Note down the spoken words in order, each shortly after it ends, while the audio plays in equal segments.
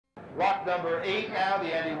Lot number 8 now,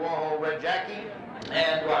 the Andy Warhol Red Jackie.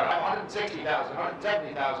 And what, 160,000,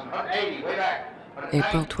 170,000, 180, way back.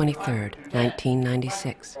 April 23rd,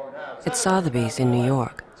 1996. At Sotheby's in New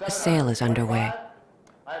York, a sale is underway.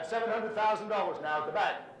 I have $700,000 now at the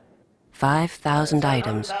back. 5,000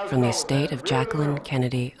 items from the estate of Jackie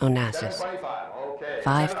Kennedy Onassis.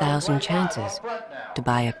 5,000 chances to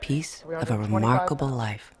buy a piece of a remarkable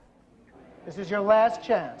life. This is your last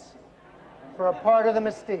chance for a part of the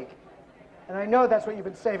mystique. And I know that's what you've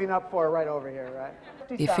been saving up for right over here, right?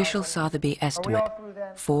 The official Sotheby estimate,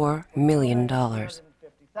 $4 million.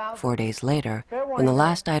 4 days later, when the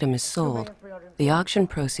last item is sold, the auction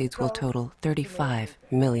proceeds will total $35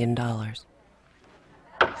 million. Sold,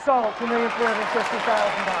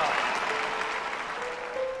 $2,350,000.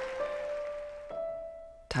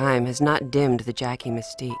 Time has not dimmed the Jackie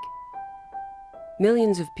mystique.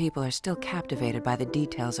 Millions of people are still captivated by the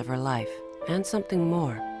details of her life, and something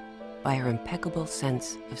more, by her impeccable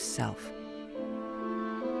sense of self.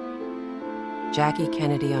 Jackie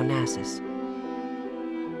Kennedy Onassis,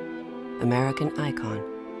 American icon,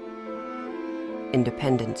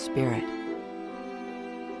 independent spirit,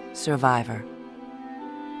 survivor,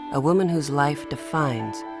 a woman whose life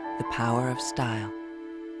defines the power of style.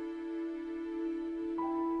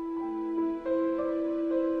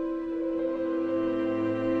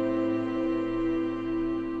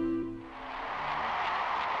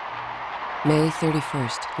 May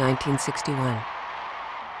 31st, 1961.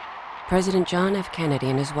 President John F. Kennedy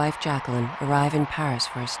and his wife Jacqueline arrive in Paris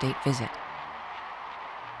for a state visit.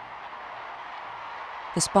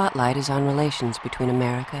 The spotlight is on relations between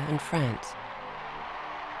America and France.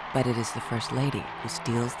 But it is the First Lady who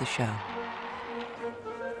steals the show.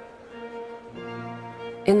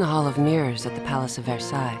 In the Hall of Mirrors at the Palace of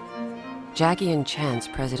Versailles, Jackie enchants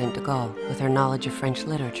President de Gaulle with her knowledge of French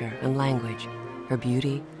literature and language, her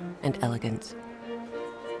beauty and elegance.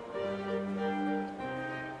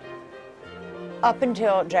 Up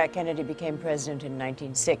until Jack Kennedy became president in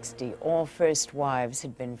 1960, all first wives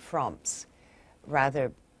had been frumps,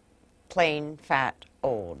 rather plain, fat,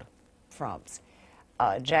 old frumps.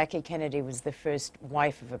 Jackie Kennedy was the first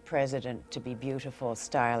wife of a president to be beautiful,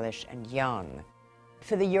 stylish, and young.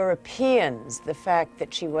 For the Europeans, the fact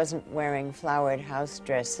that she wasn't wearing flowered house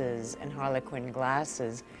dresses and harlequin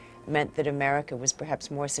glasses meant that America was perhaps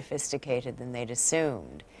more sophisticated than they'd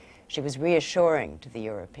assumed. She was reassuring to the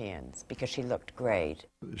Europeans because she looked great.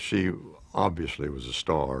 She obviously was a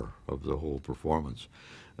star of the whole performance.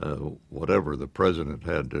 Whatever the president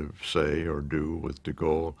had to say or do with de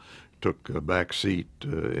Gaulle took a back seat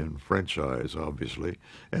in French eyes, obviously.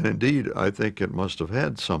 And indeed, I think it must have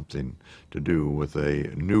had something to do with a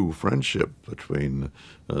new friendship between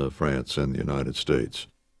France and the United States.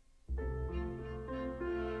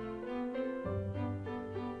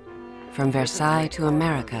 From Versailles to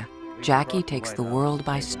America, Jackie takes the world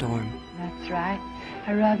by storm. That's right.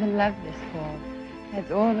 I rather love this fall. It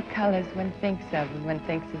has all the colors one thinks of when one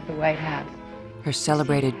thinks of the White House. Her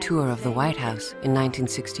celebrated tour of the White House in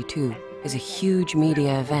 1962 is a huge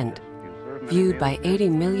media event. Viewed by 80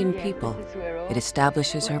 million people, it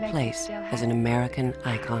establishes her place as an American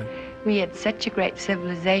icon. We had such a great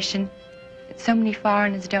civilization that so many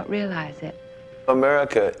foreigners don't realize it.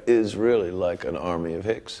 America is really like an army of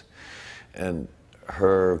Hicks. And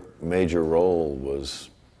her major role was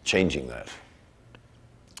changing that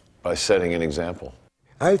by setting an example.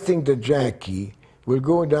 I think that Jackie will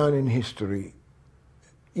go down in history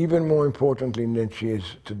even more importantly than she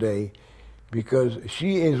is today, because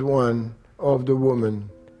she is one of the women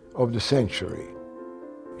of the century.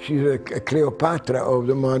 She's a Cleopatra of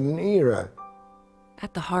the modern era.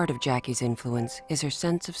 At the heart of Jackie's influence is her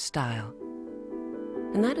sense of style.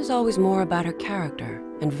 And that is always more about her character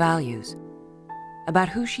and values, about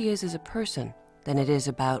who she is as a person, than it is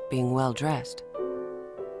about being well-dressed.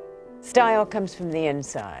 Style comes from the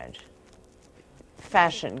inside.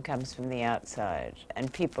 Fashion comes from the outside.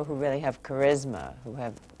 And people who really have charisma,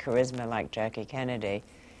 like Jackie Kennedy,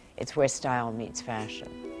 it's where style meets fashion.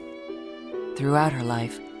 Throughout her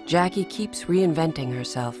life, Jackie keeps reinventing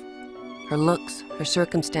herself. Her looks, her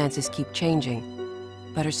circumstances keep changing,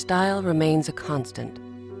 but her style remains a constant,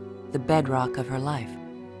 the bedrock of her life,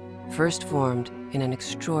 first formed in an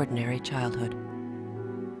extraordinary childhood.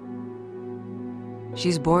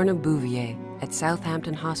 She's born a Bouvier at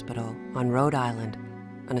Southampton Hospital on Rhode Island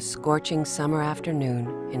on a scorching summer afternoon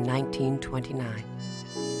in 1929.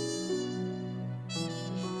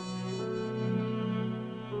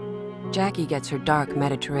 Jackie gets her dark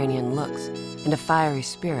Mediterranean looks and a fiery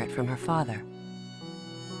spirit from her father.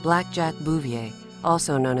 Black Jack Bouvier,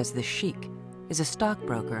 also known as the Sheik, is a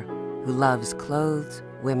stockbroker who loves clothes,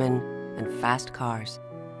 women, and fast cars.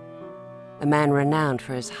 A man renowned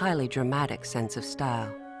for his highly dramatic sense of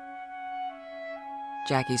style.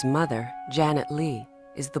 Jackie's mother, Janet Leigh,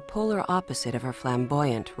 is the polar opposite of her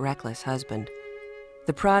flamboyant, reckless husband.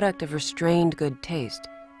 The product of restrained good taste,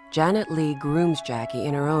 Janet Leigh grooms Jackie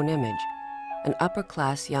in her own image, an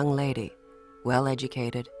upper-class young lady,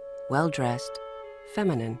 well-educated, well-dressed,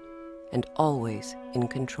 feminine, and always in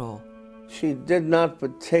control. She did not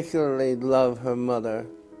particularly love her mother,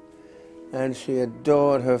 and she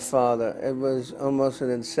adored her father. It was almost an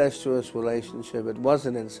incestuous relationship. It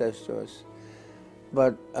wasn't incestuous.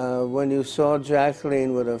 But when you saw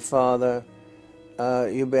Jacqueline with her father,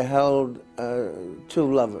 you beheld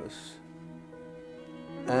two lovers.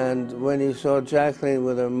 And when you saw Jacqueline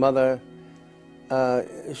with her mother,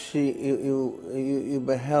 you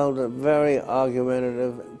beheld a very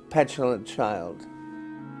argumentative, petulant child.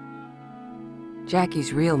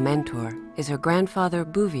 Jackie's real mentor is her grandfather,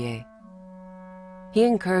 Bouvier. He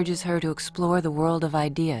encourages her to explore the world of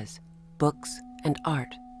ideas, books, and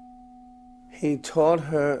art. He taught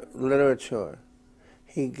her literature.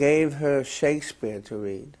 He gave her Shakespeare to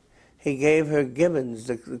read. He gave her Gibbon's,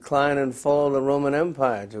 The Decline and Fall of the Roman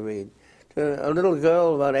Empire, to read, to a little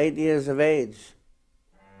girl about 8 years of age.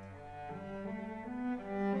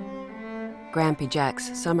 Grampy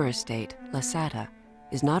Jack's summer estate, La Sata,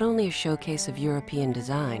 is not only a showcase of European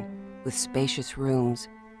design, with spacious rooms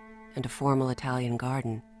and a formal Italian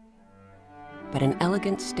garden, but an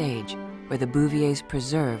elegant stage where the Bouviers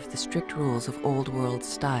preserve the strict rules of Old World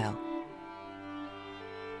style.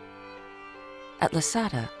 At La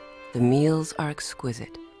Sata, the meals are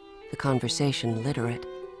exquisite, the conversation literate,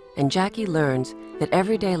 and Jackie learns that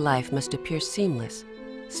everyday life must appear seamless,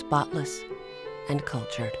 spotless, and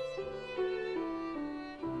cultured.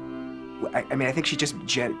 I mean, I think she just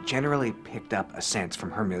generally picked up a sense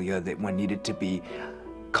from her milieu that one needed to be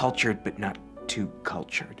cultured but not too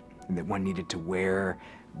cultured, and that one needed to wear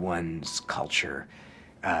one's culture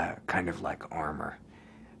kind of like armor,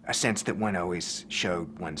 a sense that one always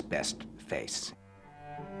showed one's best face.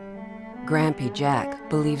 Grampy Jack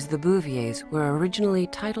believes the Bouviers were originally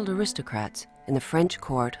titled aristocrats in the French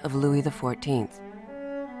court of Louis XIV.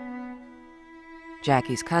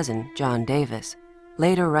 Jackie's cousin, John Davis,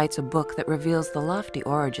 later writes a book that reveals the lofty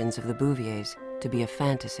origins of the Bouviers to be a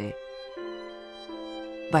fantasy.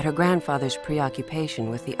 But her grandfather's preoccupation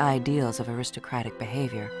with the ideals of aristocratic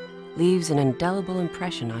behavior leaves an indelible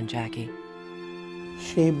impression on Jackie.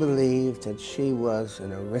 She believed that she was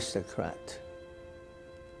an aristocrat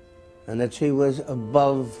and that she was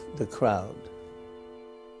above the crowd.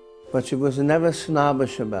 But she was never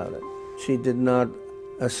snobbish about it. She did not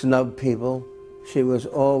snub people. She was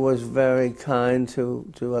always very kind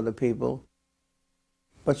to other people.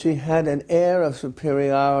 But she had an air of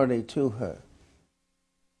superiority to her.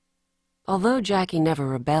 Although Jackie never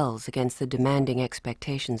rebels against the demanding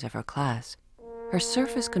expectations of her class, her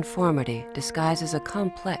surface conformity disguises a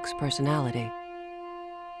complex personality.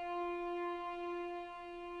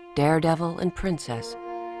 Daredevil and princess,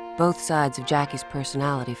 both sides of Jackie's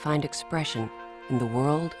personality find expression in the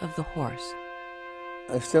world of the horse.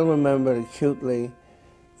 I still remember it acutely.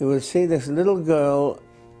 You would see this little girl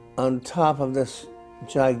on top of this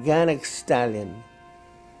gigantic stallion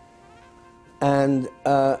and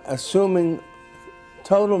assuming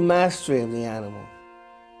total mastery of the animal.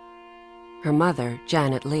 Her mother,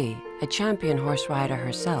 Janet Leigh, a champion horse rider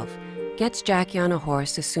herself, gets Jackie on a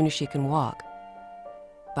horse as soon as she can walk.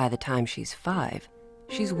 By the time she's 5,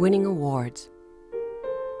 she's winning awards.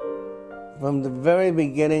 From the very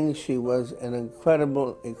beginning, she was an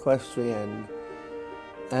incredible equestrian,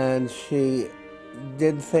 and she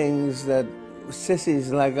did things that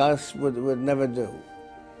sissies like us would never do.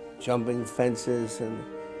 Jumping fences,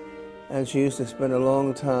 and she used to spend a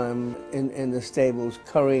long time in the stables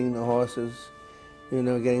currying the horses, you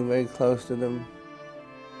know, getting very close to them.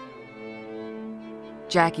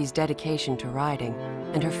 Jackie's dedication to riding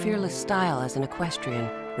and her fearless style as an equestrian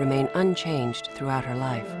remain unchanged throughout her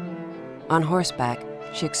life. On horseback,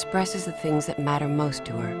 she expresses the things that matter most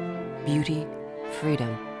to her: beauty,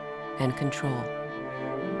 freedom, and control.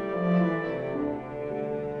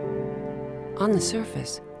 On the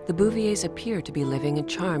surface, the Bouviers appear to be living a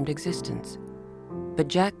charmed existence. But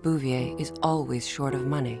Jack Bouvier is always short of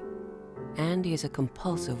money, and he is a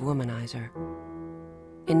compulsive womanizer.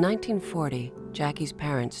 In 1940, Jackie's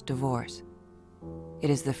parents divorce. It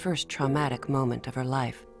is the first traumatic moment of her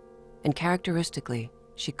life, and characteristically,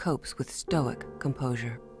 she copes with stoic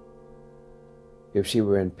composure. If she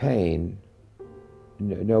were in pain,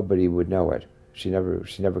 nobody would know it. She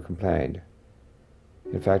never complained.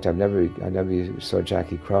 In fact, I never saw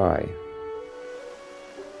Jackie cry.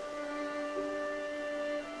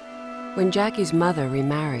 When Jackie's mother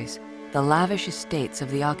remarries, the lavish estates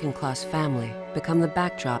of the Auchincloss family become the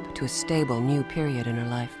backdrop to a stable new period in her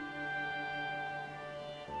life.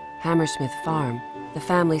 Hammersmith Farm, the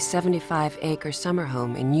family's 75-acre summer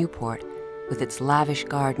home in Newport, with its lavish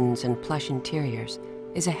gardens and plush interiors,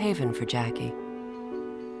 is a haven for Jackie.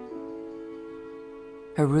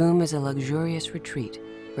 Her room is a luxurious retreat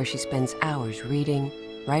where she spends hours reading,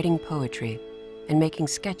 writing poetry, and making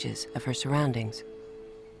sketches of her surroundings.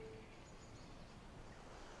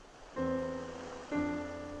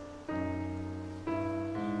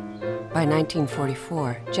 By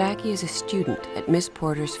 1944, Jackie is a student at Miss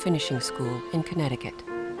Porter's finishing school in Connecticut.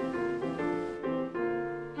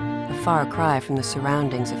 A far cry from the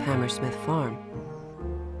surroundings of Hammersmith Farm.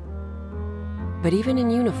 But even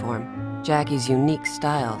in uniform, Jackie's unique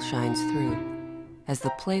style shines through as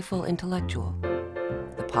the playful intellectual,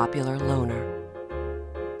 the popular loner.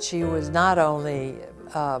 She was not only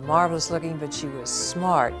marvelous looking, but she was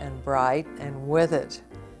smart and bright and with it.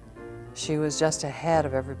 She was just ahead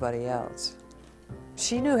of everybody else.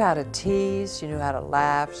 She knew how to tease, she knew how to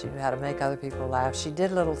laugh, she knew how to make other people laugh. She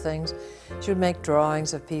did little things. She would make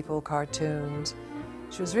drawings of people, cartoons.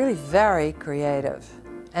 She was really very creative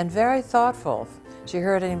and very thoughtful. She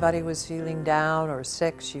heard anybody was feeling down or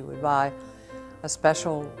sick, she would buy a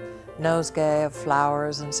special nosegay of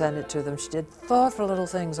flowers and send it to them. She did thoughtful little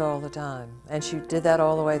things all the time. And she did that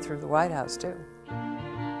all the way through the White House, too.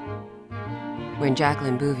 When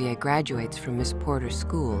Jacqueline Bouvier graduates from Miss Porter's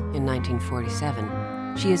school in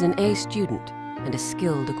 1947, she is an A student and a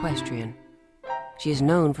skilled equestrian. She is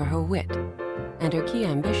known for her wit and her key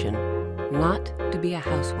ambition, not to be a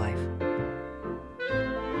housewife.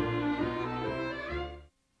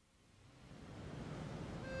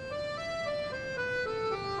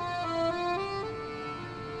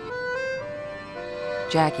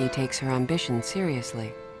 Jackie takes her ambition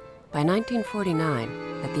seriously. By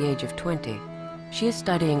 1949, at the age of 20, she is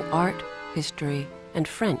studying art, history, and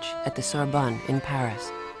French at the Sorbonne in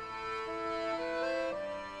Paris.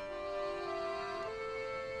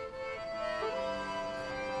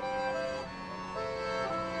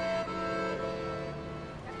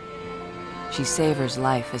 She savors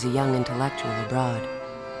life as a young intellectual abroad.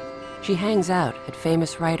 She hangs out at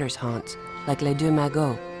famous writers' haunts like Les Deux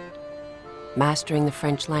Magots, mastering the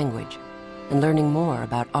French language and learning more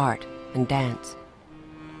about art and dance.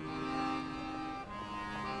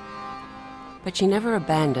 But she never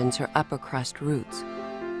abandons her upper-crust roots.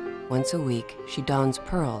 Once a week, she dons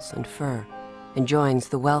pearls and fur and joins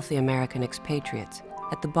the wealthy American expatriates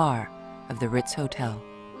at the bar of the Ritz Hotel.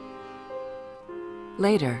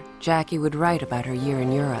 Later, Jackie would write about her year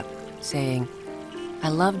in Europe, saying, "I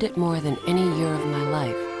loved it more than any year of my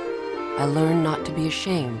life. I learned not to be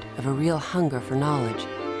ashamed of a real hunger for knowledge,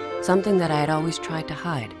 something that I had always tried to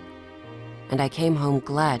hide. And I came home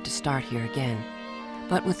glad to start here again,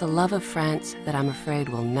 but with a love of France that I'm afraid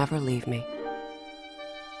will never leave me."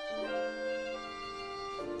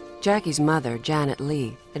 Jackie's mother, Janet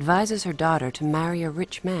Lee, advises her daughter to marry a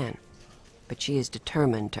rich man, but she is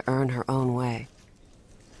determined to earn her own way.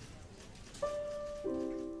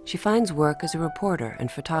 She finds work as a reporter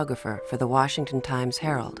and photographer for the Washington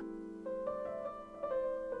Times-Herald.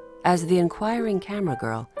 As the inquiring camera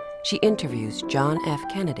girl, she interviews John F.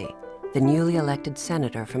 Kennedy, the newly elected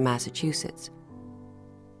senator from Massachusetts.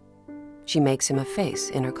 She makes him a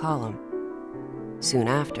face in her column. Soon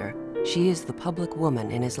after, she is the public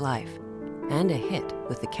woman in his life and a hit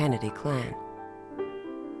with the Kennedy clan.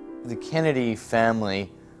 The Kennedy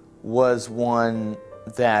family was one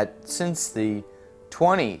that, since the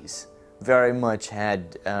 20s, very much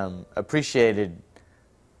had appreciated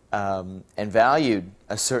and valued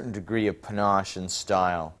a certain degree of panache and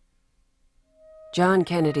style. John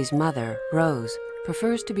Kennedy's mother, Rose,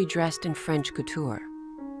 prefers to be dressed in French couture.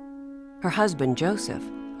 Her husband, Joseph,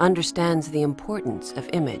 understands the importance of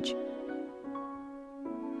image.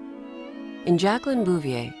 In Jacqueline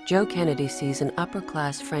Bouvier, Joe Kennedy sees an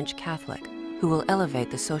upper-class French Catholic who will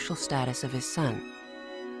elevate the social status of his son.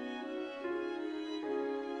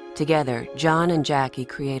 Together, John and Jackie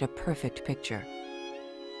create a perfect picture.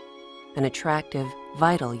 An attractive,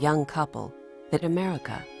 vital young couple that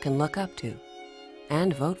America can look up to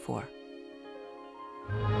and vote for.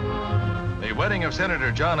 The wedding of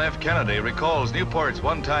Senator John F. Kennedy recalls Newport's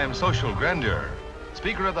one-time social grandeur.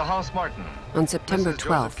 Speaker of the House Martin. On September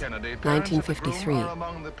 12, 1953,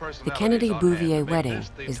 the Kennedy-Bouvier wedding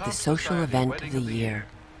is the social event of the year.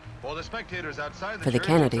 For the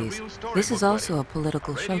Kennedys, this is also a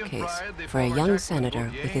political showcase for a young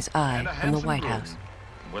senator with his eye on the White House.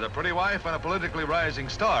 With a pretty wife and a politically rising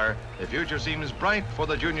star, the future seems bright for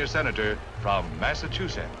the junior senator from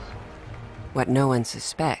Massachusetts. What no one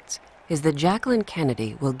suspects is that Jacqueline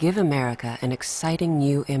Kennedy will give America an exciting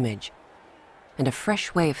new image and a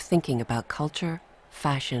fresh way of thinking about culture,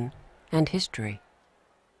 fashion, and history.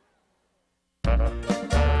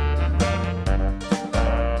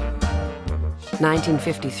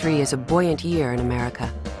 1953 is a buoyant year in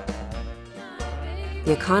America.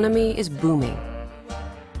 The economy is booming.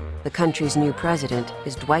 The country's new president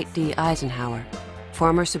is Dwight D. Eisenhower,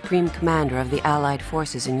 former Supreme Commander of the Allied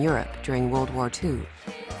forces in Europe during World War II.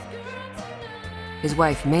 His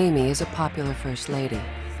wife, Mamie, is a popular First Lady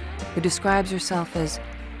who describes herself as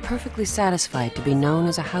perfectly satisfied to be known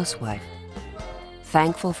as a housewife,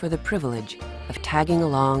 thankful for the privilege of tagging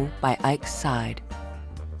along by Ike's side.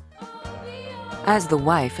 As the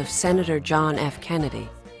wife of Senator John F. Kennedy,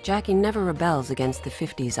 Jackie never rebels against the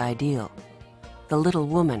 50s ideal, the little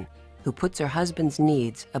woman who puts her husband's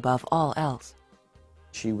needs above all else.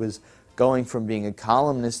 She was going from being a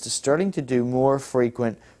columnist to starting to do more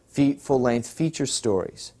frequent full-length feature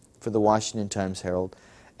stories for the Washington Times-Herald,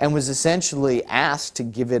 and was essentially asked to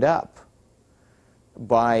give it up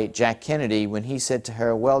by Jack Kennedy when he said to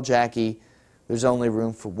her, "Well, Jackie, there's only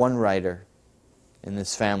room for one writer in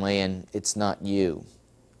this family, and it's not you."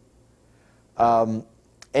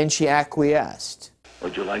 And she acquiesced.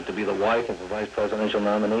 Would you like to be the wife of the vice presidential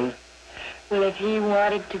nominee? Well, if he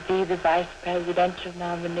wanted to be the vice presidential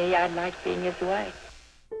nominee, I'd like being his wife.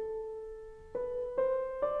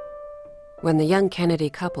 When the young Kennedy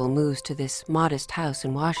couple moves to this modest house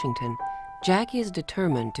in Washington, Jackie is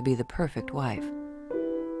determined to be the perfect wife,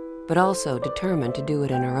 but also determined to do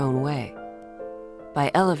it in her own way,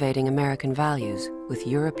 by elevating American values with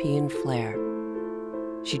European flair.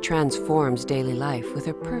 She transforms daily life with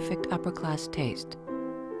her perfect upper-class taste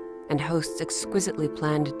and hosts exquisitely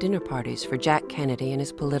planned dinner parties for Jack Kennedy and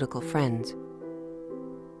his political friends.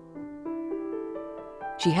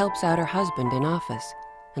 She helps out her husband in office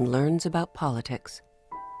and learns about politics.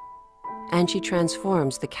 And she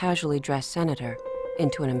transforms the casually dressed senator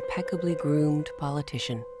into an impeccably groomed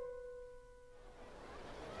politician.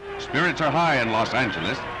 Spirits are high in Los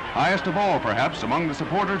Angeles, highest of all, perhaps, among the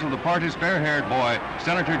supporters of the party's fair-haired boy,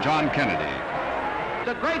 Senator John Kennedy.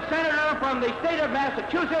 The great senator from the state of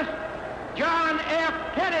Massachusetts, John F.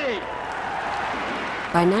 Kennedy.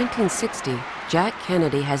 By 1960, Jack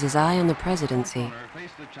Kennedy has his eye on the presidency.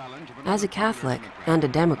 As a Catholic and a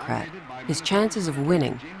Democrat, his chances of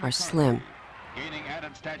winning are slim.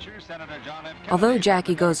 Although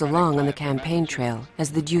Jackie goes along on the campaign trail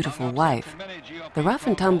as the dutiful wife, the rough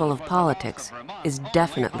and tumble of politics is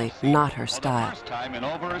definitely not her style.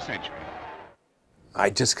 I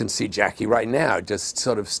just can see Jackie right now just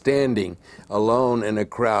sort of standing alone in a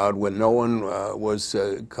crowd when no one was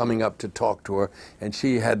coming up to talk to her, and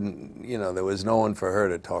she hadn't, you know, there was no one for her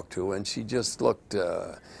to talk to, and she just looked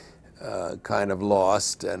kind of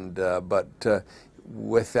lost, and but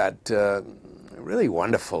with that really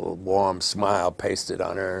wonderful, warm smile pasted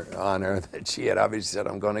on her that she had obviously said,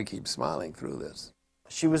 "I'm going to keep smiling through this."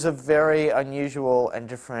 She was a very unusual and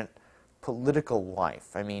different political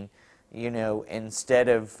wife. I mean, you know, instead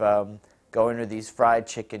of going to these fried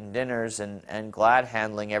chicken dinners and glad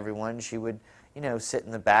handling everyone, she would, you know, sit in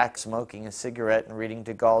the back smoking a cigarette and reading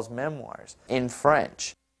de Gaulle's memoirs in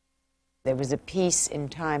French. There was a piece in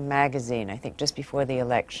Time magazine, I think just before the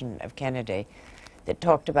election of Kennedy, that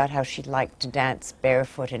talked about how she liked to dance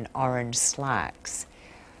barefoot in orange slacks.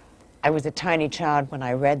 I was a tiny child when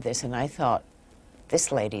I read this, and I thought,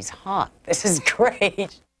 this lady's hot. This is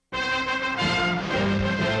great.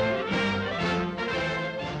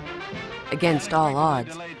 Against all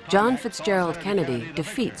odds, John Fitzgerald Kennedy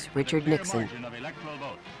defeats Richard Nixon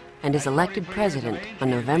and is elected president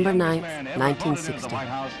on November 9, 1960.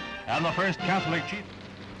 And the first Catholic chief.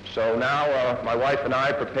 So now my wife and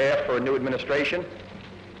I prepare for a new administration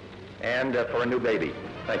and for a new baby.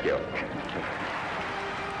 Thank you.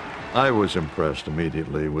 I was impressed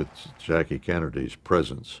immediately with Jackie Kennedy's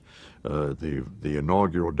presence. The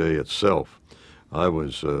inaugural day itself, I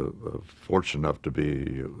was fortunate enough to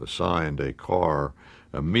be assigned a car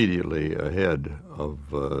immediately ahead of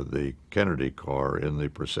the Kennedy car in the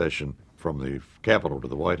procession from the Capitol to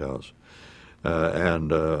the White House.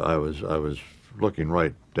 And I was looking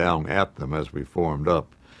right down at them as we formed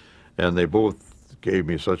up, and they both gave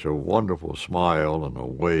me such a wonderful smile and a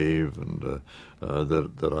wave, and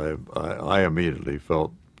that I immediately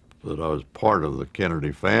felt that I was part of the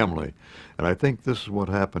Kennedy family. And I think this is what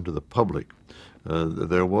happened to the public.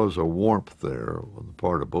 There was a warmth there on the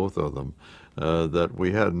part of both of them that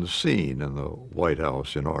we hadn't seen in the White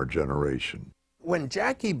House in our generation. When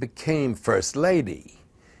Jackie became First Lady,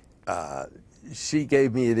 she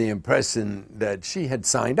gave me the impression that she had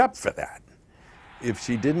signed up for that. If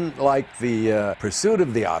she didn't like the pursuit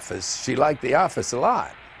of the office, she liked the office a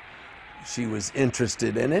lot. She was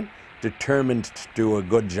interested in it, determined to do a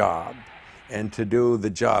good job, and to do the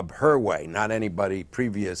job her way, not anybody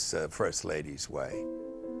previous First Lady's way.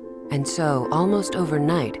 And so, almost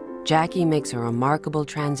overnight, Jackie makes a remarkable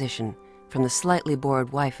transition from the slightly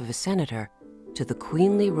bored wife of a senator to the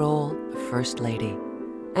queenly role of First Lady.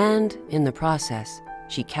 And, in the process,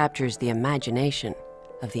 she captures the imagination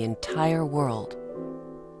of the entire world.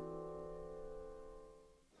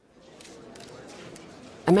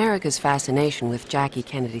 America's fascination with Jackie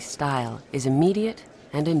Kennedy's style is immediate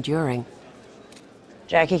and enduring.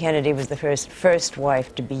 Jackie Kennedy was the first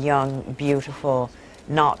wife to be young, beautiful,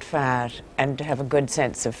 not fat, and to have a good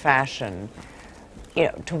sense of fashion, you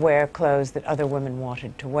know, to wear clothes that other women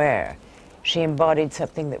wanted to wear. She embodied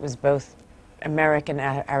something that was both American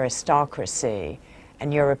aristocracy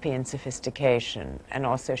and European sophistication, and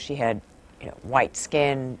also she had, you know, white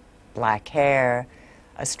skin, black hair,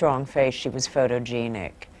 a strong face. She was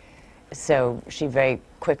photogenic, so she very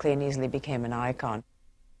quickly and easily became an icon.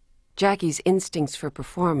 Jackie's instincts for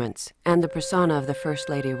performance and the persona of the First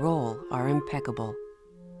Lady role are impeccable.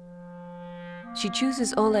 She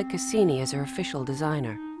chooses Oleg Cassini as her official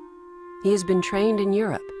designer. He has been trained in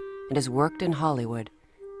Europe and has worked in Hollywood,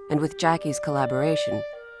 and with Jackie's collaboration,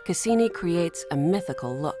 Cassini creates a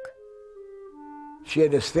mythical look. She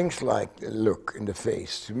had a sphinx-like look in the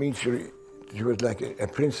face. To me, she was like a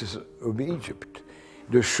princess of Egypt.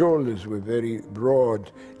 The shoulders were very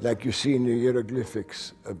broad, like you see in the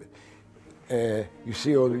hieroglyphics. You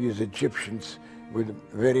see all these Egyptians with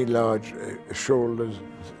very large shoulders,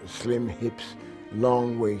 slim hips,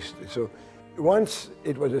 long waist. So once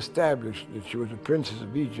it was established that she was a princess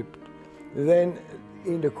of Egypt, then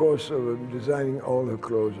in the course of designing all her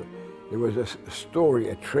clothes, there was a story,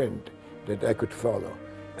 a trend that I could follow,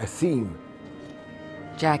 a theme.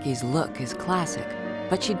 Jackie's look is classic,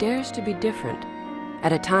 but she dares to be different.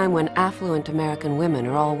 At a time when affluent American women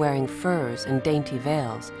are all wearing furs and dainty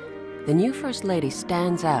veils, the new First Lady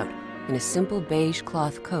stands out in a simple beige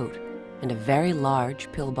cloth coat and a very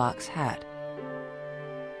large pillbox hat.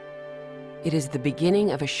 It is the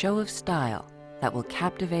beginning of a show of style that will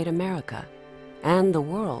captivate America and the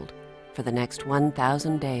world for the next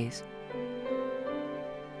 1,000 days.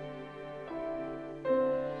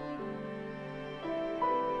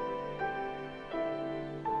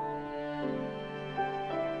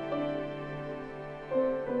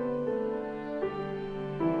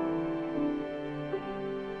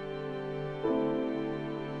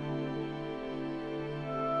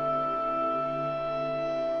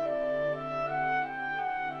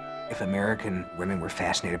 If American women were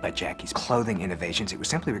fascinated by Jackie's clothing innovations, it was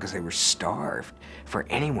simply because they were starved for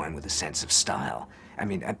anyone with a sense of style. I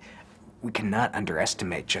mean, we cannot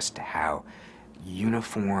underestimate just how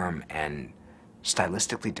uniform and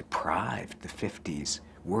stylistically deprived the 50s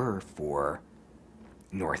were for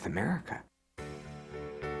North America.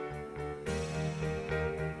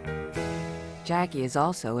 Jackie is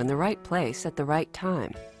also in the right place at the right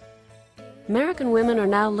time. American women are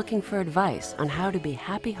now looking for advice on how to be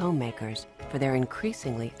happy homemakers for their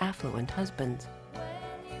increasingly affluent husbands.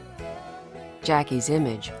 Jackie's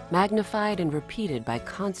image, magnified and repeated by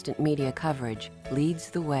constant media coverage, leads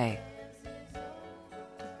the way.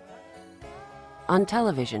 On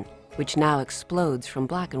television, which now explodes from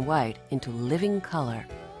black and white into living color,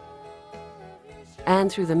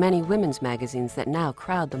 and through the many women's magazines that now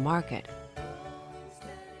crowd the market.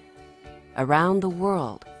 Around the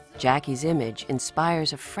world, Jackie's image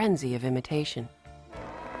inspires a frenzy of imitation.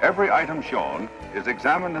 Every item shown is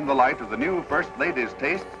examined in the light of the new First Lady's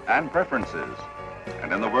tastes and preferences.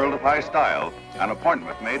 And in the world of high style, an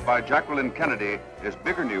appointment made by Jacqueline Kennedy is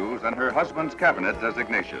bigger news than her husband's cabinet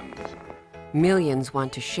designations. Millions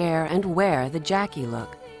want to share and wear the Jackie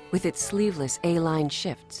look, with its sleeveless A-line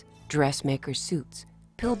shifts, dressmaker suits,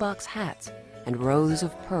 pillbox hats, and rows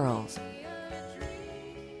of pearls.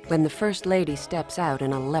 When the First Lady steps out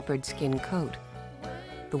in a leopard skin coat,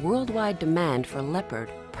 the worldwide demand for leopard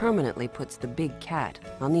permanently puts the big cat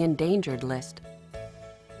on the endangered list.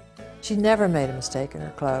 She never made a mistake in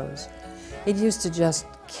her clothes. It used to just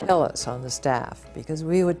kill us on the staff because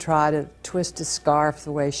we would try to twist a scarf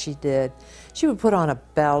the way she did. She would put on a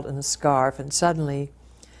belt and a scarf, and suddenly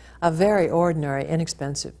a very ordinary,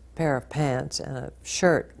 inexpensive pair of pants and a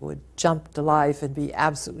shirt would jump to life and be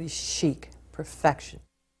absolutely chic, perfection.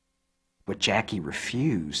 What Jackie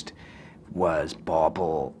refused was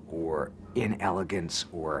bauble or inelegance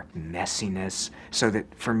or messiness, so that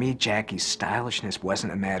for me, Jackie's stylishness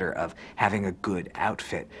wasn't a matter of having a good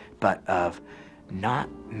outfit, but of not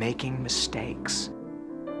making mistakes.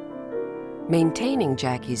 Maintaining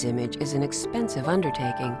Jackie's image is an expensive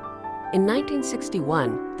undertaking. In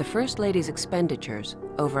 1961, the First Lady's expenditures,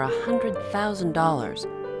 over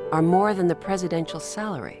 $100,000, are more than the presidential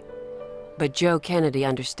salary. But Joe Kennedy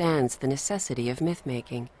understands the necessity of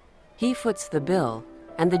myth-making. He foots the bill,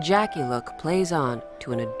 and the Jackie look plays on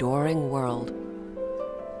to an adoring world.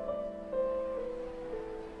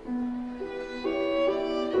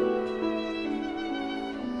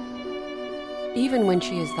 Even when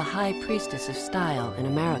she is the high priestess of style in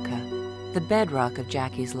America, the bedrock of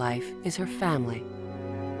Jackie's life is her family.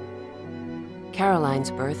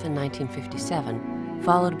 Caroline's birth in 1957,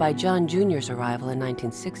 followed by John Jr.'s arrival in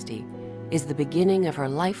 1960, is the beginning of her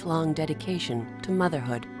lifelong dedication to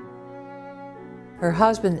motherhood. Her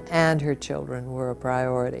husband and her children were a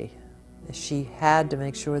priority. She had to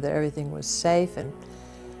make sure that everything was safe and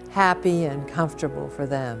happy and comfortable for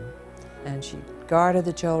them. And she guarded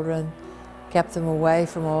the children, kept them away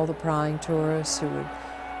from all the prying tourists who would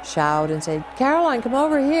shout and say, "Caroline, come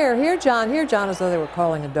over here, here John," as though they were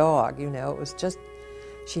calling a dog, you know. It was just,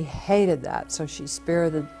 she hated that, so she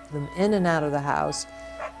spirited them in and out of the house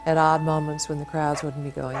at odd moments when the crowds wouldn't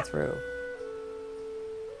be going through.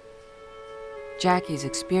 Jackie's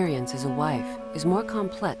experience as a wife is more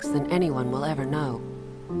complex than anyone will ever know.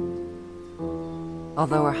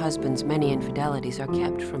 Although her husband's many infidelities are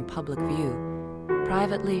kept from public view,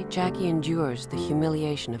 privately, Jackie endures the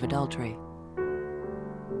humiliation of adultery.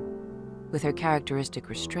 With her characteristic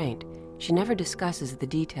restraint, she never discusses the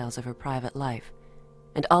details of her private life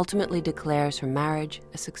and ultimately declares her marriage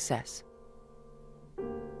a success.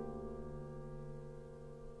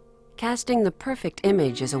 Casting the perfect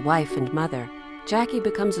image as a wife and mother, Jackie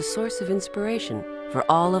becomes a source of inspiration for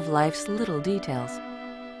all of life's little details.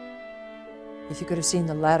 If you could have seen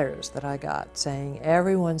the letters that I got saying,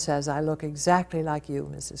 "Everyone says I look exactly like you,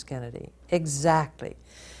 Mrs. Kennedy. Exactly.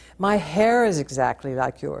 My hair is exactly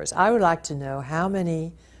like yours. I would like to know how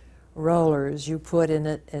many rollers you put in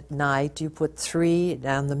it at night. You put 3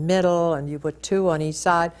 down the middle and you put 2 on each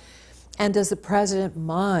side. And does the president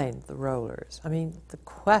mind the rollers?" I mean, the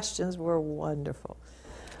questions were wonderful.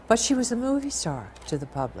 But she was a movie star to the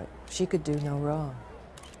public. She could do no wrong.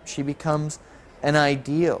 She becomes an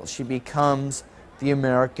ideal. She becomes the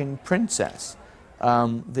American princess,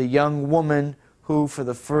 the young woman who, for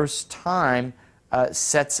the first time,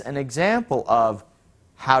 sets an example of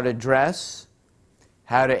how to dress,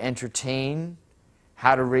 how to entertain,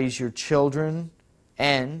 how to raise your children,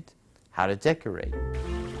 and how to decorate.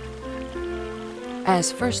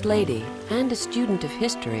 As First Lady and a student of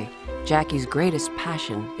history, Jackie's greatest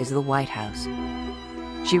passion is the White House.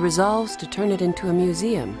 She resolves to turn it into a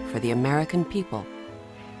museum for the American people.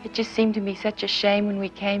 It just seemed to me such a shame when we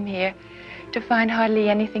came here to find hardly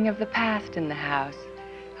anything of the past in the house,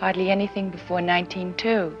 hardly anything before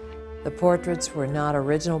 1902. The portraits were not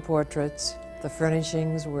original portraits. The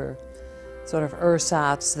furnishings were sort of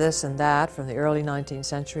ersatz, this and that, from the early 19th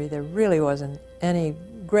century. There really wasn't any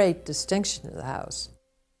great distinction in the house.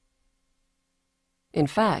 In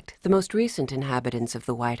fact, the most recent inhabitants of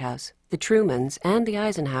the White House, the Trumans and the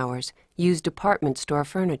Eisenhowers, used department store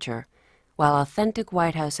furniture, while authentic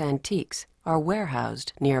White House antiques are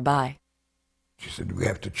warehoused nearby. She said, "We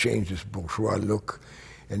have to change this bourgeois look,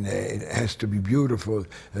 and it has to be beautiful.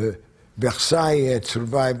 Versailles had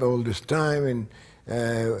survived all this time, and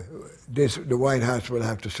the White House will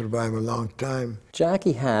have to survive a long time."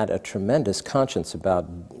 Jackie had a tremendous conscience about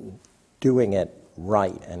doing it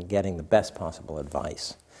right and getting the best possible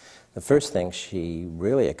advice. The first thing she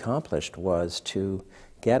really accomplished was to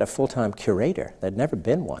get a full-time curator. There'd never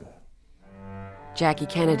been one. Jackie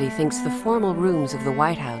Kennedy thinks the formal rooms of the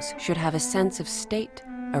White House should have a sense of state,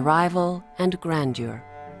 arrival, and grandeur.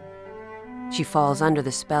 She falls under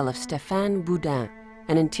the spell of Stéphane Boudin,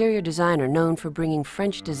 an interior designer known for bringing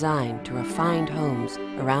French design to refined homes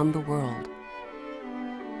around the world.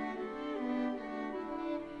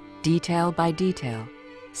 Detail by detail,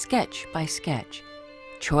 sketch by sketch,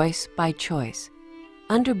 choice by choice,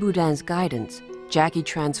 under Boudin's guidance, Jackie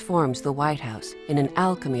transforms the White House in an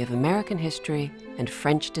alchemy of American history and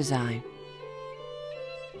French design.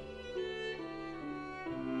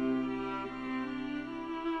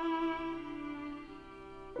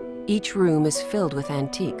 Each room is filled with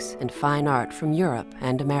antiques and fine art from Europe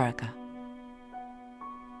and America.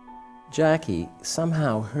 Jackie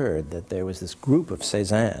somehow heard that there was this group of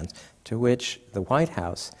Cézannes to which the White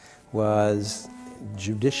House was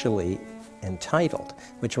judicially entitled,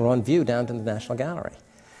 which were on view down to the National Gallery.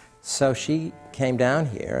 So she came down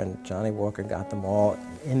here, and Johnny Walker got them all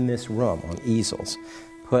in this room on easels,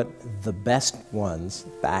 put the best ones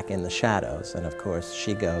back in the shadows, and of course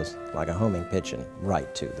she goes like a homing pigeon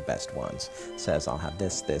right to the best ones, says, I'll have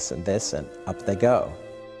this, this, and this, and up they go.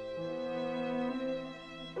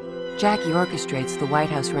 Jackie orchestrates the White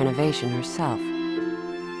House renovation herself.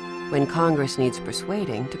 When Congress needs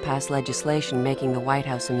persuading to pass legislation making the White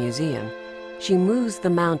House a museum, she moves the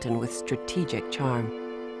mountain with strategic charm.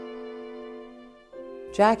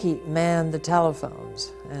 Jackie manned the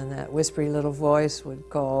telephones, and that whispery little voice would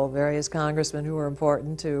call various congressmen who were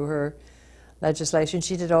important to her legislation.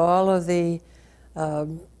 She did all of the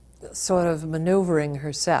sort of maneuvering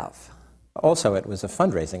herself. Also, it was a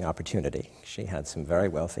fundraising opportunity. She had some very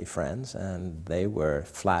wealthy friends, and they were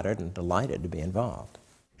flattered and delighted to be involved.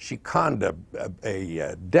 She conned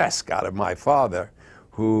a desk out of my father,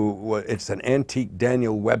 it's an antique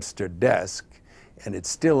Daniel Webster desk, and it's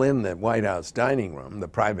still in the White House dining room, the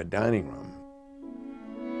private dining room.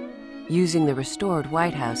 Using the restored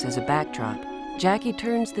White House as a backdrop, Jackie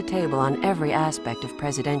turns the table on every aspect of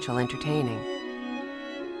presidential entertaining.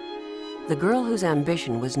 The girl whose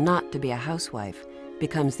ambition was not to be a housewife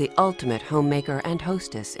becomes the ultimate homemaker and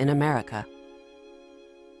hostess in America.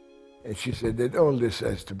 And she said that all this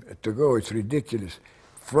has to go, it's ridiculous.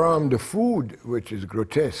 From the food, which is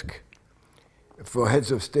grotesque, for heads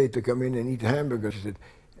of state to come in and eat hamburgers, she said,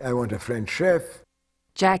 I want a French chef.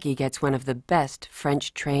 Jackie gets one of the best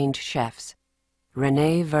French-trained chefs,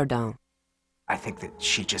 René Verdun. I think that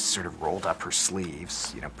she just sort of rolled up her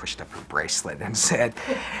sleeves, you know, pushed up her bracelet and said,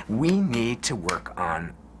 we need to work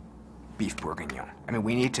on beef bourguignon. I mean,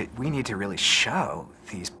 we need to really show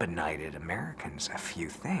these benighted Americans a few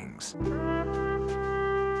things.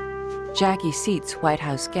 Jackie seats White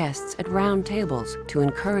House guests at round tables to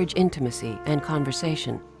encourage intimacy and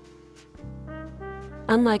conversation.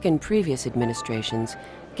 Unlike in previous administrations,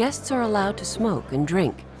 guests are allowed to smoke and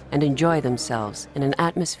drink and enjoy themselves in an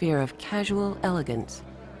atmosphere of casual elegance.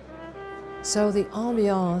 So the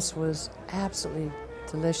ambiance was absolutely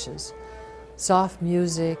delicious. Soft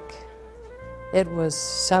music. It was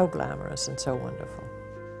so glamorous and so wonderful.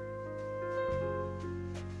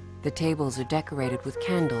 The tables are decorated with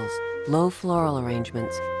candles, low floral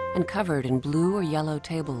arrangements, and covered in blue or yellow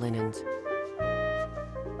table linens.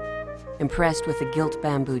 Impressed with the gilt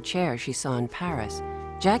bamboo chair she saw in Paris,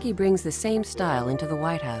 Jackie brings the same style into the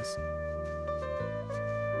White House.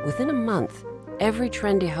 Within a month, every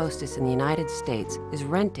trendy hostess in the United States is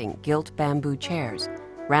renting gilt bamboo chairs,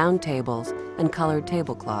 round tables, and colored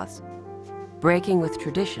tablecloths, breaking with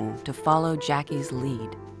tradition to follow Jackie's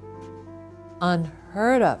lead.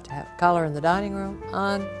 Unheard of to have color in the dining room,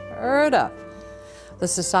 unheard of. The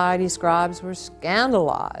society scribes were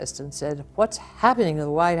scandalized and said, what's happening to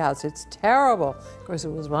the White House? It's terrible. Of course,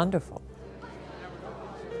 it was wonderful.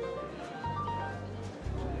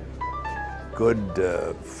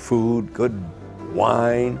 Good food, good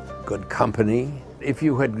wine, good company. If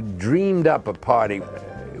you had dreamed up a party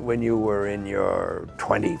when you were in your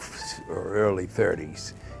 20s or early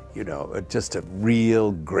 30s, you know, just a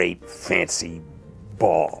real great fancy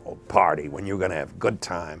ball party when you were going to have a good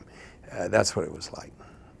time, that's what it was like.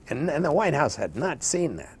 And the White House had not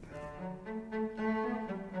seen that.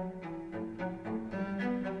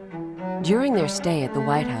 During their stay at the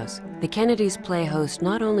White House, the Kennedys play host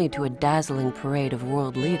not only to a dazzling parade of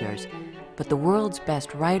world leaders, but the world's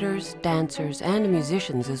best writers, dancers, and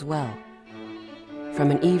musicians as well.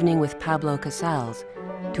 From an evening with Pablo Casals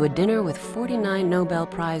to a dinner with 49 Nobel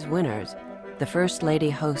Prize winners, the First Lady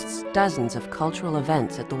hosts dozens of cultural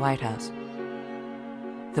events at the White House.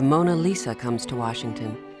 The Mona Lisa comes to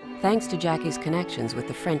Washington, thanks to Jackie's connections with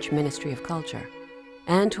the French Ministry of Culture,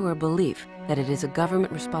 and to her belief that it is a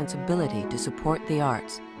government responsibility to support the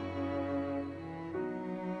arts.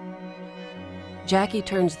 Jackie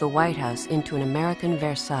turns the White House into an American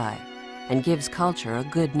Versailles and gives culture a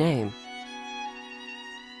good name.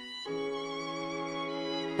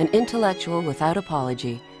 An intellectual without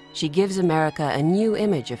apology, she gives America a new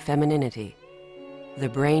image of femininity, the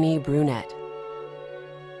brainy brunette.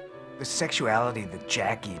 The sexuality that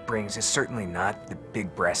Jackie brings is certainly not the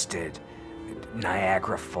big-breasted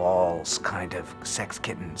Niagara Falls kind of sex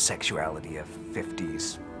kitten sexuality of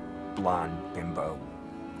 50s blonde bimbo,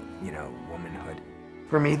 you know, womanhood.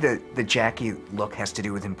 For me, the Jackie look has to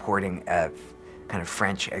do with importing a kind of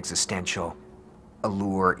French existential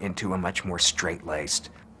allure into a much more straight-laced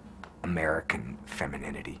American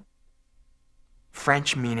femininity.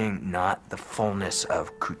 French meaning not the fullness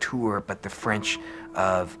of couture, but the French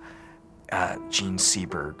of Jean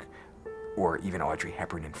Seberg or even Audrey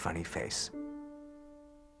Hepburn in Funny Face.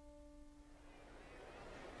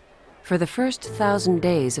 For the first 1,000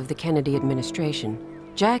 days of the Kennedy administration,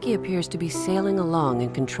 Jackie appears to be sailing along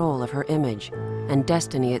in control of her image and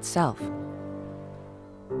destiny itself.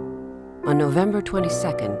 On November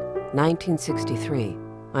 22nd, 1963,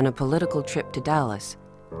 on a political trip to Dallas,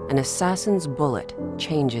 an assassin's bullet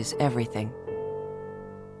changes everything.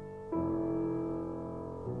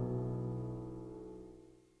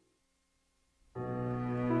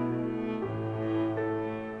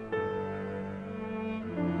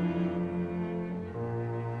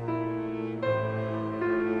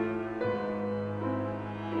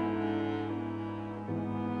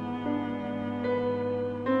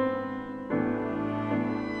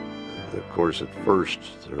 Of course, at first,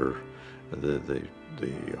 the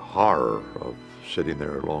horror of sitting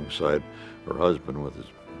there alongside her husband with his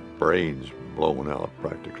brains blown out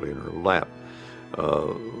practically in her lap,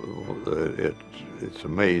 it's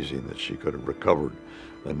amazing that she could have recovered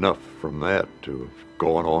enough from that to have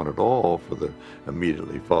gone on at all for the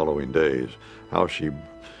immediately following days. How she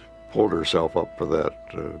pulled herself up for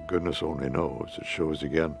that, goodness only knows. It shows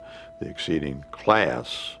again the exceeding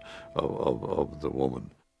class of the woman.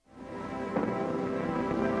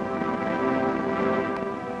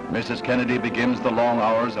 Mrs. Kennedy begins the long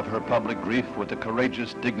hours of her public grief with the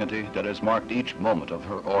courageous dignity that has marked each moment of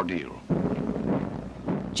her ordeal.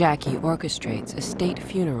 Jackie orchestrates a state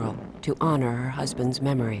funeral to honor her husband's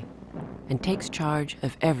memory and takes charge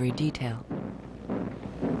of every detail.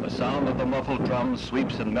 The sound of the muffled drum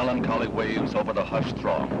sweeps in melancholy waves over the hushed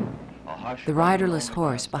throng. The riderless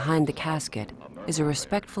horse behind the casket is a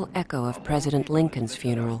respectful echo of President Lincoln's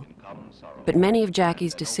funeral. But many of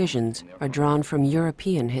Jackie's decisions are drawn from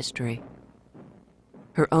European history.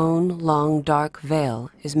 Her own long, dark veil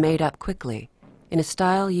is made up quickly in a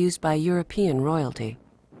style used by European royalty.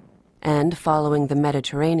 And following the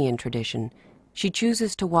Mediterranean tradition, she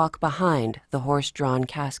chooses to walk behind the horse-drawn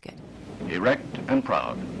casket. Erect and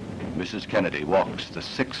proud, Mrs. Kennedy walks the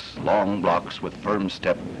 6 long blocks with firm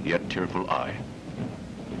step yet tearful eye.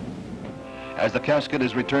 As the casket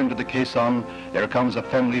is returned to the caisson, there comes a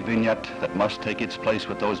family vignette that must take its place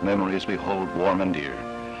with those memories we hold warm and dear.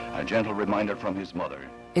 A gentle reminder from his mother.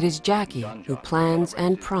 It is Jackie who plans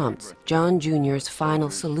and prompts John Jr.'s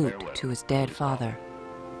final salute to his dead father.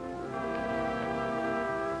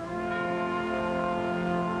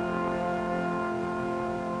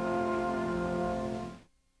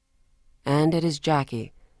 And it is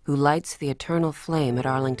Jackie who lights the eternal flame at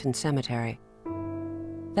Arlington Cemetery.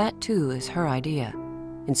 That, too, is her idea,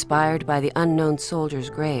 inspired by the unknown soldier's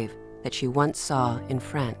grave that she once saw in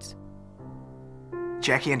France.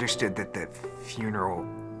 Jackie understood that the funeral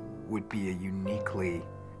would be a uniquely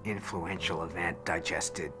influential event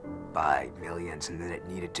digested by millions, and that it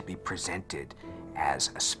needed to be presented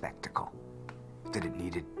as a spectacle, that it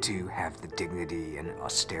needed to have the dignity and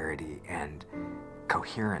austerity and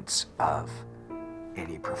coherence of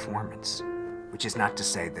any performance, which is not to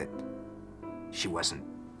say that she wasn't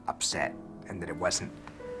upset and that it wasn't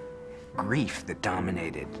grief that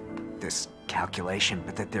dominated this calculation,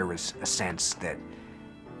 but that there was a sense that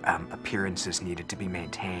appearances needed to be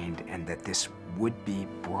maintained and that this would be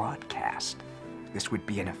broadcast. This would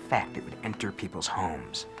be an effect. It would enter people's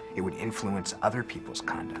homes. It would influence other people's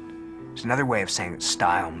conduct. It's another way of saying that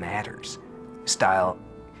style matters. Style,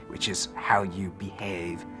 which is how you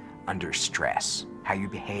behave under stress, how you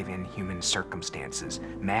behave in human circumstances,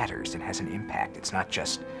 matters and has an impact. It's not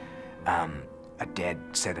just a dead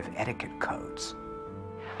set of etiquette codes.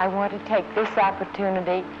 I want to take this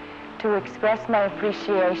opportunity to express my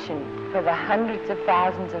appreciation for the hundreds of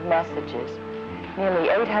thousands of messages, nearly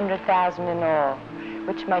 800,000 in all,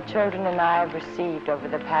 which my children and I have received over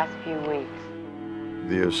the past few weeks.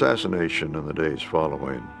 The assassination and the days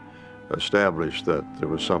following established that there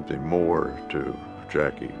was something more to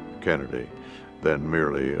Jackie Kennedy than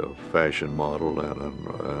merely a fashion model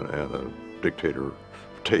and a dictator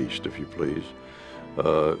taste, if you please.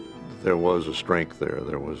 There was a strength there.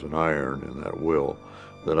 There was an iron in that will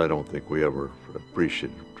that I don't think we ever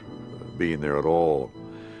appreciated being there at all.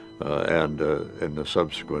 And in the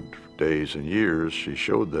subsequent days and years, she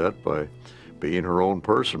showed that by being her own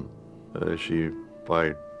person. She,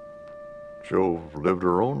 by Jove, lived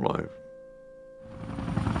her own life.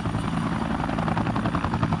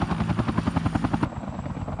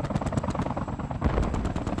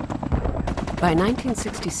 By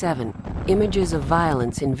 1967, images of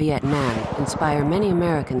violence in Vietnam inspire many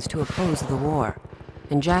Americans to oppose the war,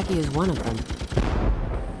 and Jackie is one of them.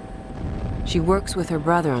 She works with her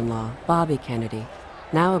brother-in-law, Bobby Kennedy,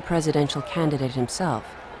 now a presidential candidate himself,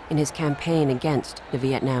 in his campaign against the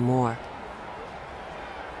Vietnam War.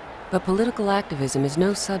 But political activism is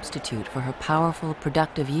no substitute for her powerful,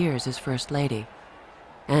 productive years as First Lady.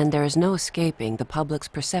 and there is no escaping the public's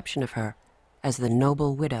perception of her as the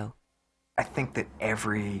noble widow. I think that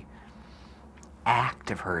every act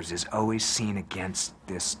of hers is always seen against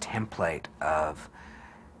this template of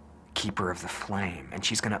keeper of the flame, and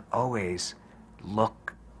she's going to always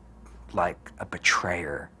look like a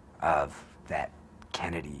betrayer of that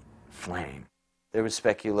Kennedy flame. There was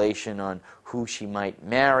speculation on who she might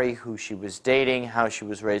marry, who she was dating, how she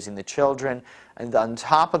was raising the children, and on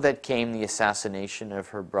top of that came the assassination of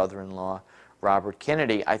her brother-in-law, Robert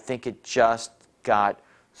Kennedy. I think it just got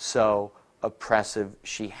so oppressive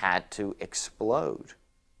she had to explode.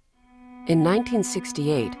 In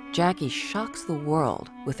 1968, Jackie shocks the world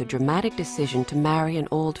with a dramatic decision to marry an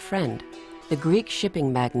old friend, the Greek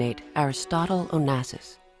shipping magnate Aristotle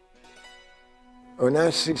Onassis.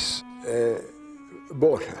 Onassis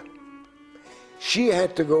bought her. She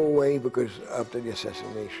had to go away because after the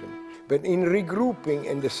assassination. But in regrouping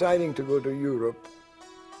and deciding to go to Europe,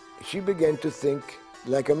 she began to think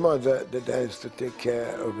like a mother that has to take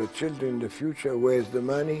care of her children in the future, where's the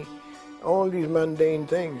money, all these mundane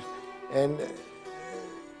things. And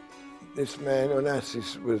this man,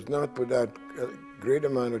 Onassis, was not without a great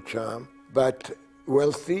amount of charm, but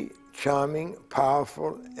wealthy, charming,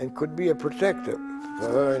 powerful, and could be a protector for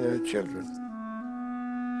her and her children.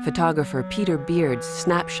 Photographer Peter Beard's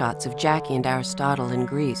snapshots of Jackie and Aristotle in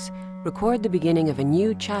Greece record the beginning of a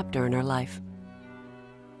new chapter in her life.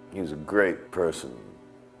 He was a great person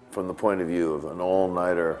from the point of view of an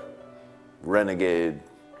all-nighter, renegade,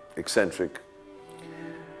 eccentric,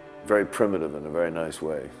 very primitive in a very nice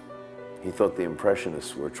way. He thought the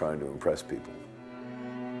Impressionists were trying to impress people.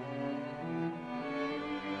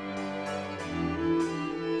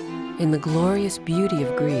 In the glorious beauty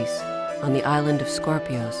of Greece, on the island of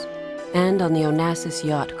Scorpios, and on the Onassis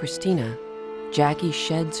yacht Christina, Jackie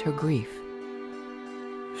sheds her grief.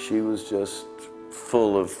 She was just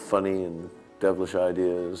full of funny and devilish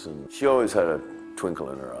ideas, and she always had a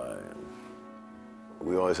twinkle in her eye. And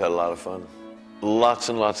we always had a lot of fun. Lots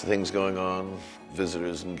and lots of things going on,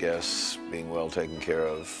 visitors and guests being well taken care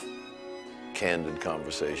of, candid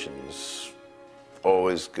conversations,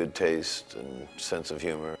 always good taste and sense of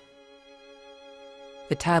humor.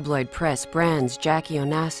 The tabloid press brands Jackie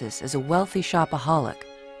Onassis as a wealthy shopaholic,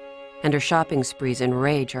 and her shopping sprees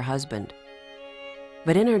enrage her husband.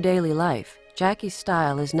 But in her daily life, Jackie's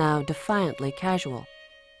style is now defiantly casual.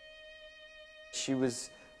 She was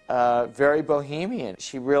very bohemian.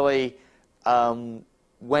 She really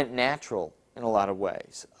went natural in a lot of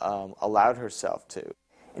ways, allowed herself to.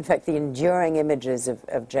 In fact, the enduring images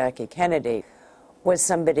of Jackie Kennedy was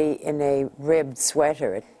somebody in a ribbed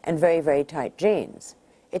sweater and very, very tight jeans.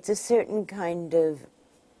 It's a certain kind of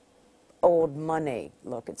old money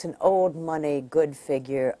look. It's an old money, good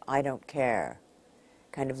figure, I don't care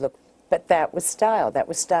kind of look. But that was style. That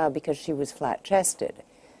was style because she was flat-chested.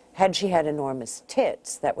 Had she had enormous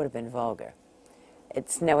tits, that would have been vulgar.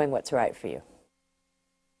 It's knowing what's right for you.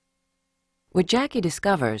 What Jackie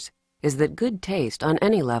discovers is that good taste on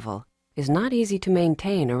any level is not easy to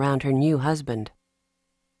maintain around her new husband.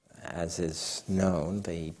 As is known,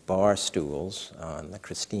 the bar stools on the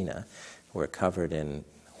Christina were covered in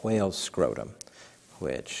whale scrotum,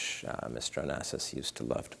 which Mr. Onassis used to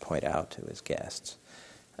love to point out to his guests.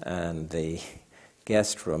 And the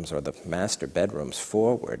guest rooms, or the master bedrooms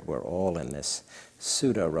forward, were all in this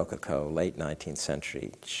pseudo-Rococo, late 19th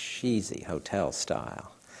century, cheesy hotel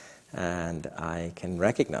style. And I can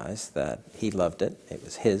recognize that he loved it. It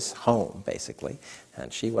was his home, basically,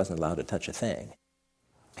 and she wasn't allowed to touch a thing.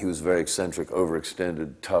 He was very eccentric,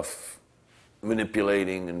 overextended, tough,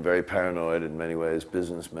 manipulating, and very paranoid in many ways,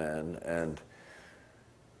 businessman, and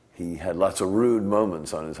he had lots of rude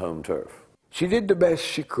moments on his home turf. She did the best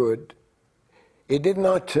she could. It did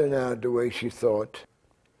not turn out the way she thought.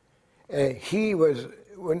 He was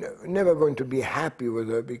never going to be happy with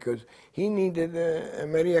her because he needed a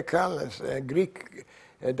Maria Callas, a Greek,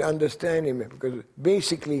 to understand him. Because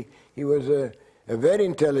basically he was a very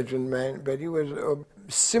intelligent man, but he was of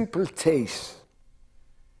simple taste.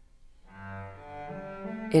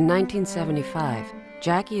 In 1975,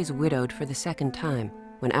 Jackie is widowed for the second time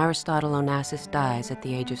when Aristotle Onassis dies at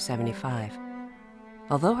the age of 75.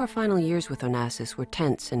 Although her final years with Onassis were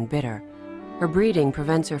tense and bitter, her breeding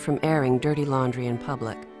prevents her from airing dirty laundry in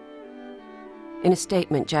public. In a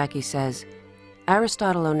statement, Jackie says,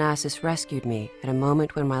 "Aristotle Onassis rescued me at a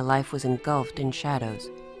moment when my life was engulfed in shadows.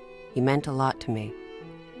 He meant a lot to me.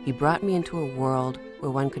 He brought me into a world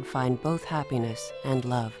where one could find both happiness and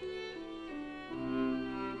love."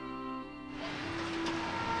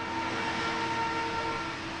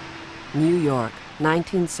 New York,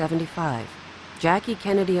 1975. Jackie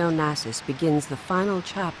Kennedy Onassis begins the final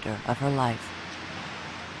chapter of her life.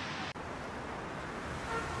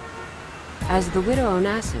 As the widow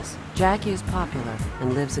Onassis, Jackie is popular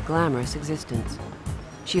and lives a glamorous existence.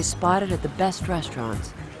 She is spotted at the best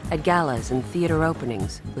restaurants, at galas and theater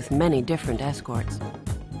openings, with many different escorts.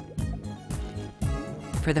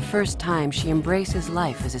 For the first time, she embraces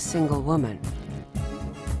life as a single woman.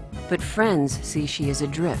 But friends see she is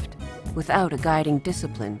adrift, without a guiding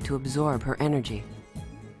discipline to absorb her energy.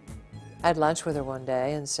 I had lunch with her one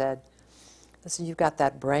day and said, "Listen, you've got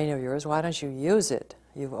that brain of yours, why don't you use it?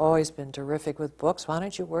 You've always been terrific with books, why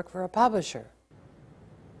don't you work for a publisher?"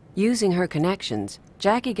 Using her connections,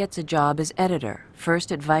 Jackie gets a job as editor,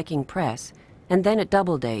 first at Viking Press, and then at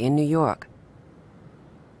Doubleday in New York.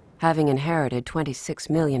 Having inherited $26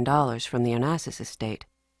 million from the Onassis estate,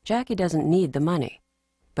 Jackie doesn't need the money,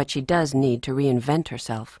 but she does need to reinvent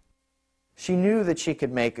herself. She knew that she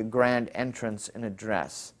could make a grand entrance in a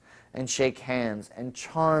dress and shake hands and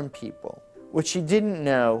charm people. What she didn't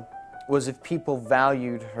know was if people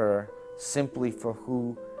valued her simply for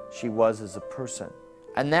who she was as a person.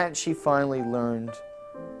 And that she finally learned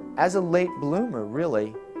as a late bloomer,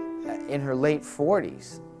 really, in her late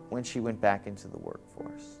 40s, when she went back into the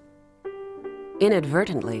workforce.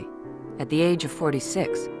 Inadvertently, at the age of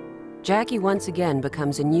 46, Jackie once again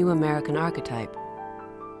becomes a new American archetype,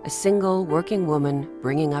 a single working woman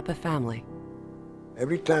bringing up a family.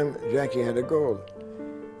 Every time Jackie had a goal,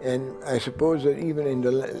 and I suppose that even in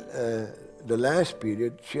the last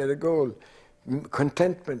period, she had a goal.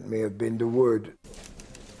 Contentment may have been the word.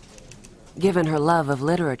 Given her love of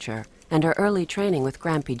literature and her early training with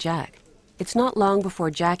Grampy Jack, it's not long before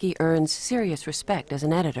Jackie earns serious respect as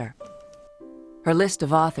an editor. Her list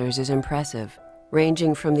of authors is impressive,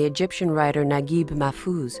 ranging from the Egyptian writer Naguib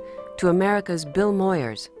Mahfouz to America's Bill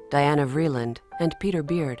Moyers, Diana Vreeland, and Peter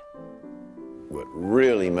Beard. What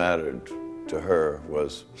really mattered to her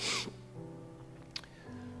was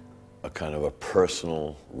a kind of a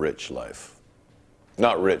personal, rich life.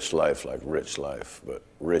 Not rich life like rich life, but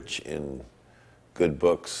rich in good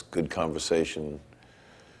books, good conversation,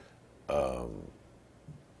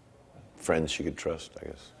 friends she could trust, I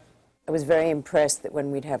guess. I was very impressed that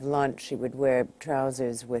when we'd have lunch, she would wear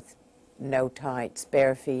trousers with no tights,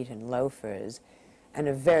 bare feet and loafers, and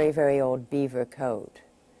a very, very old beaver coat.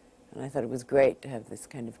 And I thought it was great to have this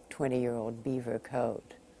kind of 20-year-old beaver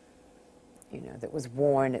coat, you know, that was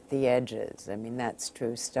worn at the edges. I mean, that's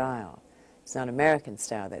true style. It's not American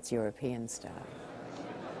style, that's European style.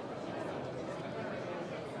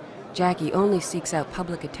 Jackie only seeks out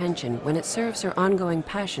public attention when it serves her ongoing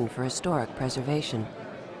passion for historic preservation.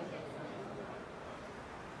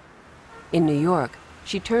 In New York,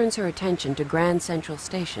 she turns her attention to Grand Central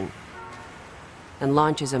Station and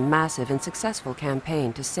launches a massive and successful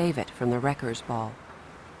campaign to save it from the Wreckers' Ball.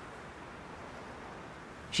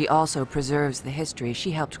 She also preserves the history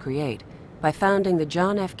she helped create by founding the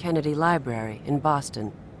John F. Kennedy Library in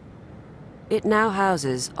Boston. It now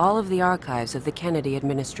houses all of the archives of the Kennedy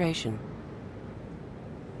administration.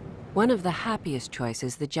 One of the happiest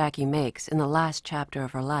choices that Jackie makes in the last chapter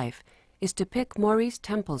of her life is to pick Maurice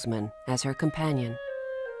Templesman as her companion.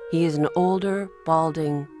 He is an older,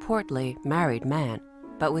 balding, portly, married man,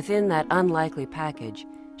 but within that unlikely package,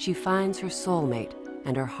 she finds her soulmate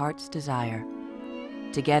and her heart's desire.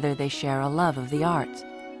 Together they share a love of the arts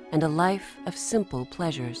and a life of simple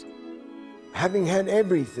pleasures. Having had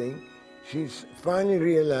everything, she's finally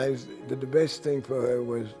realized that the best thing for her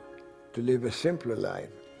was to live a simpler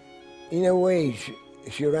life. In a way,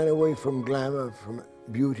 she ran away from glamour, from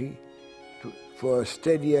beauty, for a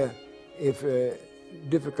steadier, if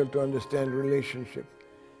difficult to understand relationship.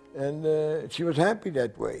 And she was happy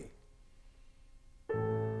that way.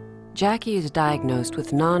 Jackie is diagnosed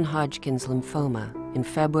with non-Hodgkin's lymphoma in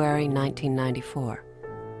February 1994.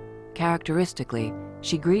 Characteristically,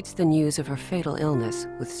 she greets the news of her fatal illness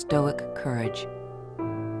with stoic courage.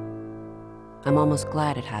 "I'm almost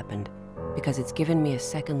glad it happened, because it's given me a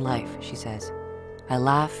second life," she says. "I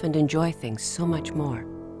laugh and enjoy things so much more."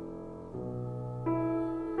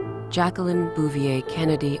 Jacqueline Bouvier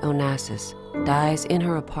Kennedy Onassis dies in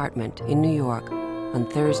her apartment in New York on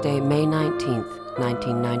Thursday, May 19,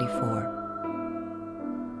 1994.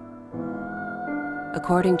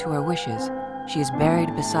 According to her wishes, she is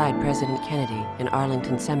buried beside President Kennedy in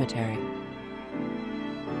Arlington Cemetery.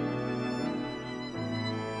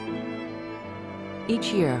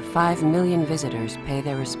 Each year, 5 million visitors pay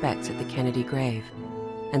their respects at the Kennedy grave,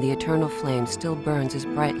 and the eternal flame still burns as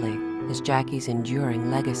brightly as Jackie's enduring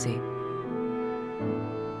legacy.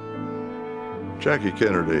 Jackie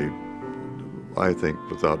Kennedy, I think,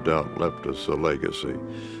 without doubt, left us a legacy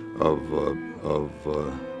of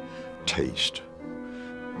taste.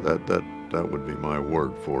 That would be my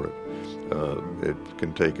word for it. It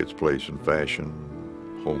can take its place in fashion,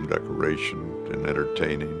 home decoration, in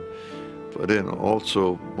entertaining, but in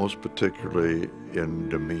also, most particularly, in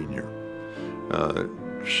demeanor.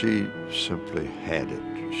 She simply had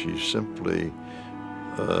it. She simply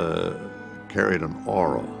carried an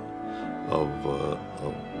aura of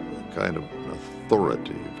kind of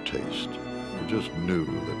authority of taste. You just knew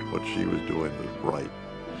that what she was doing was right.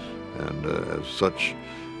 And as such,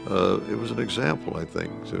 it was an example, I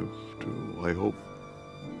think, to I hope,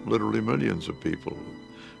 literally millions of people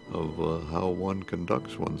of how one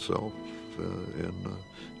conducts oneself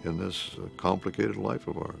in this complicated life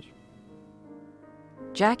of ours.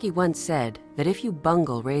 Jackie once said that if you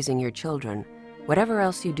bungle raising your children, whatever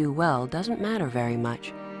else you do well doesn't matter very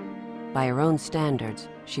much. By her own standards,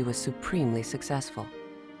 she was supremely successful.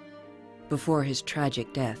 Before his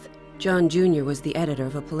tragic death, John Jr. was the editor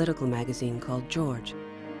of a political magazine called George.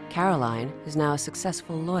 Caroline is now a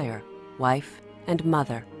successful lawyer, wife, and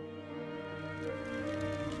mother.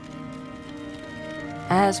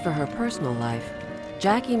 As for her personal life,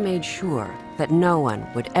 Jackie made sure that no one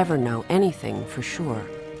would ever know anything for sure.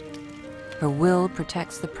 Her will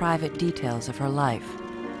protects the private details of her life.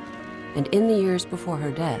 And in the years before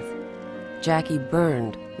her death, Jackie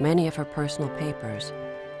burned many of her personal papers.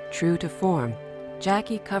 True to form,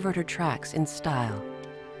 Jackie covered her tracks in style,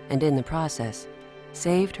 and in the process,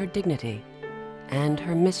 saved her dignity and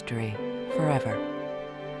her mystery forever.